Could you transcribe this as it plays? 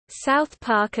South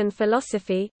Park and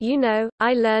Philosophy, You Know,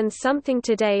 I Learned Something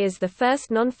Today is the first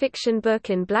non-fiction book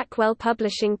in Blackwell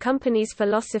Publishing Company's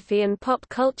Philosophy and Pop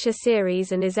Culture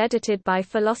series and is edited by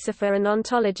philosopher and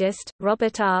ontologist,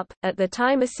 Robert Arp, at the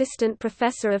time Assistant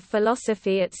Professor of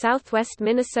Philosophy at Southwest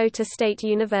Minnesota State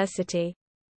University.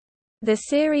 The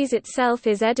series itself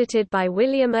is edited by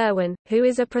William Irwin, who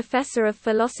is a professor of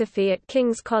philosophy at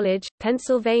King's College,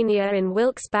 Pennsylvania in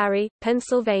Wilkes-Barre,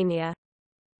 Pennsylvania.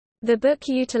 The book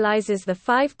utilizes the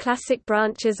 5 classic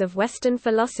branches of Western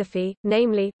philosophy,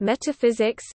 namely,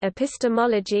 metaphysics,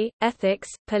 epistemology, ethics,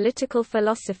 political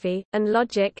philosophy, and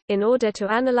logic, in order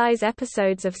to analyze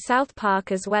episodes of South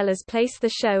Park as well as place the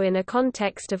show in a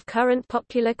context of current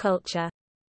popular culture.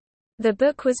 The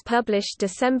book was published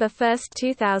December 1,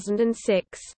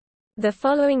 2006. The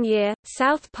following year,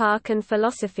 South Park and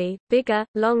Philosophy, Bigger,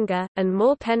 Longer, and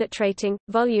More Penetrating,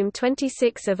 Volume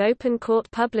 26 of Open Court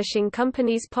Publishing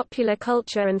Company's Popular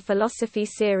Culture and Philosophy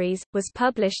series, was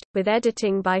published, with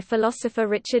editing by philosopher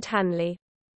Richard Hanley.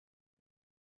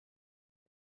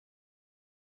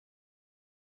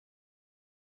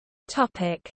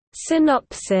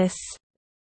 Synopsis.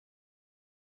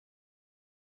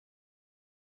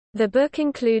 The book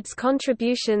includes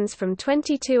contributions from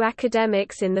 22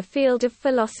 academics in the field of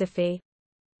philosophy.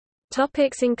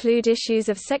 Topics include issues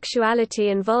of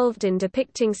sexuality involved in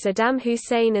depicting Saddam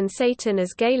Hussein and Satan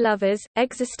as gay lovers,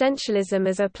 existentialism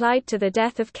as applied to the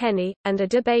death of Kenny, and a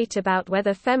debate about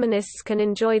whether feminists can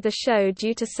enjoy the show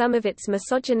due to some of its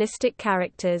misogynistic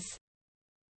characters.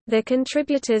 The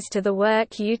contributors to the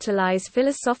work utilize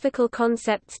philosophical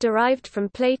concepts derived from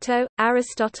Plato,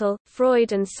 Aristotle,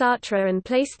 Freud, and Sartre and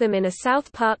place them in a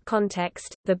South Park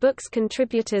context. The book's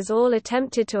contributors all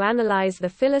attempted to analyze the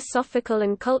philosophical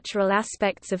and cultural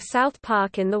aspects of South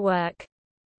Park in the work.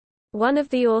 One of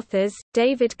the authors,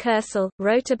 David Kersel,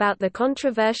 wrote about the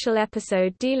controversial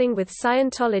episode dealing with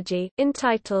Scientology,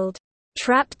 entitled,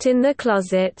 "Trapped in the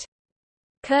Closet."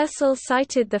 Kersel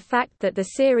cited the fact that the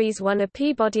series won a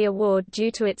Peabody Award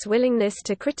due to its willingness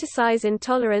to criticize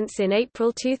intolerance in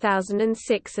April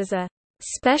 2006 as a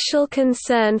special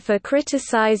concern for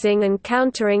criticizing and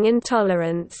countering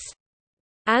intolerance,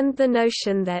 and the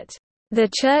notion that the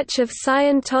Church of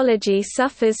Scientology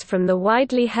suffers from the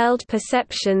widely held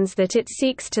perceptions that it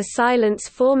seeks to silence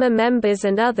former members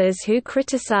and others who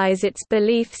criticize its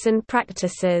beliefs and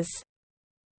practices,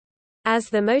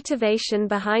 as the motivation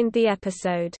behind the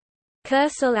episode.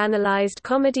 Kersel analyzed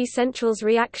Comedy Central's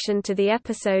reaction to the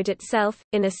episode itself,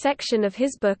 in a section of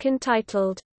his book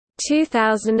entitled,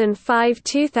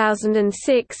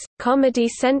 2005–2006, Comedy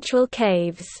Central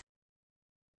Caves.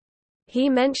 He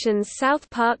mentions South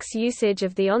Park's usage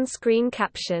of the on-screen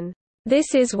caption,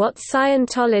 "This is what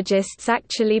Scientologists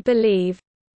actually believe,"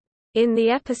 in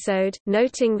the episode,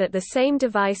 noting that the same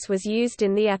device was used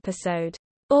in the episode,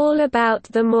 All About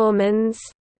the Mormons.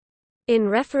 In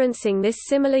referencing this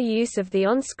similar use of the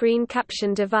on-screen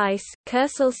caption device,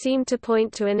 Kersel seemed to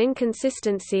point to an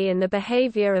inconsistency in the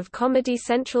behavior of Comedy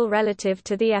Central relative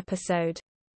to the episode.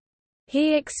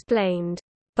 He explained,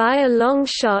 "By a long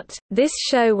shot, this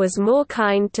show was more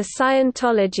kind to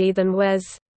Scientology than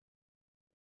was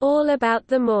All About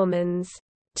the Mormons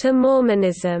to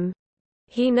Mormonism."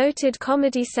 He noted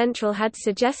Comedy Central had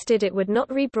suggested it would not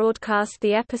rebroadcast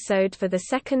the episode for the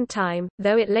second time,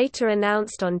 though it later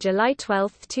announced on July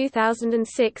 12,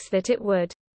 2006 that it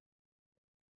would.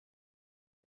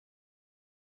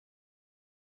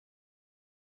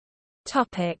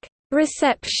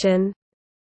 Reception.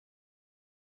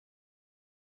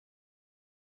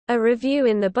 A review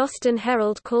in the Boston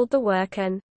Herald called the work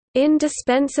an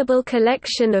indispensable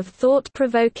collection of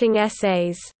thought-provoking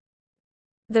essays.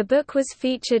 The book was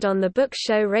featured on the Book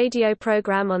Show radio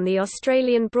program on the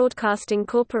Australian Broadcasting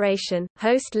Corporation.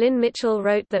 Host Lynn Mitchell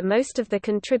wrote that most of the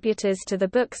contributors to the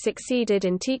book succeeded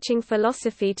in teaching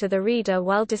philosophy to the reader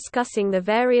while discussing the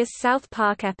various South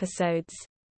Park episodes.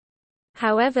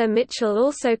 However, Mitchell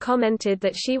also commented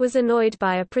that she was annoyed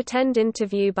by a pretend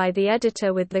interview by the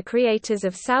editor with the creators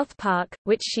of South Park,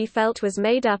 which she felt was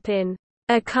made up in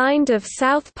a kind of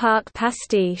South Park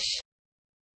pastiche.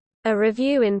 A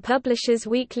review in Publishers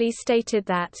Weekly stated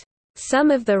that,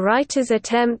 "Some of the writer's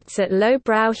attempts at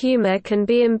lowbrow humor can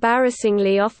be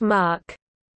embarrassingly off-mark,"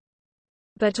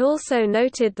 but also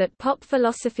noted that pop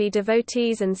philosophy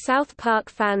devotees and South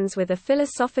Park fans with a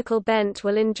philosophical bent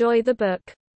will enjoy the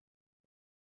book.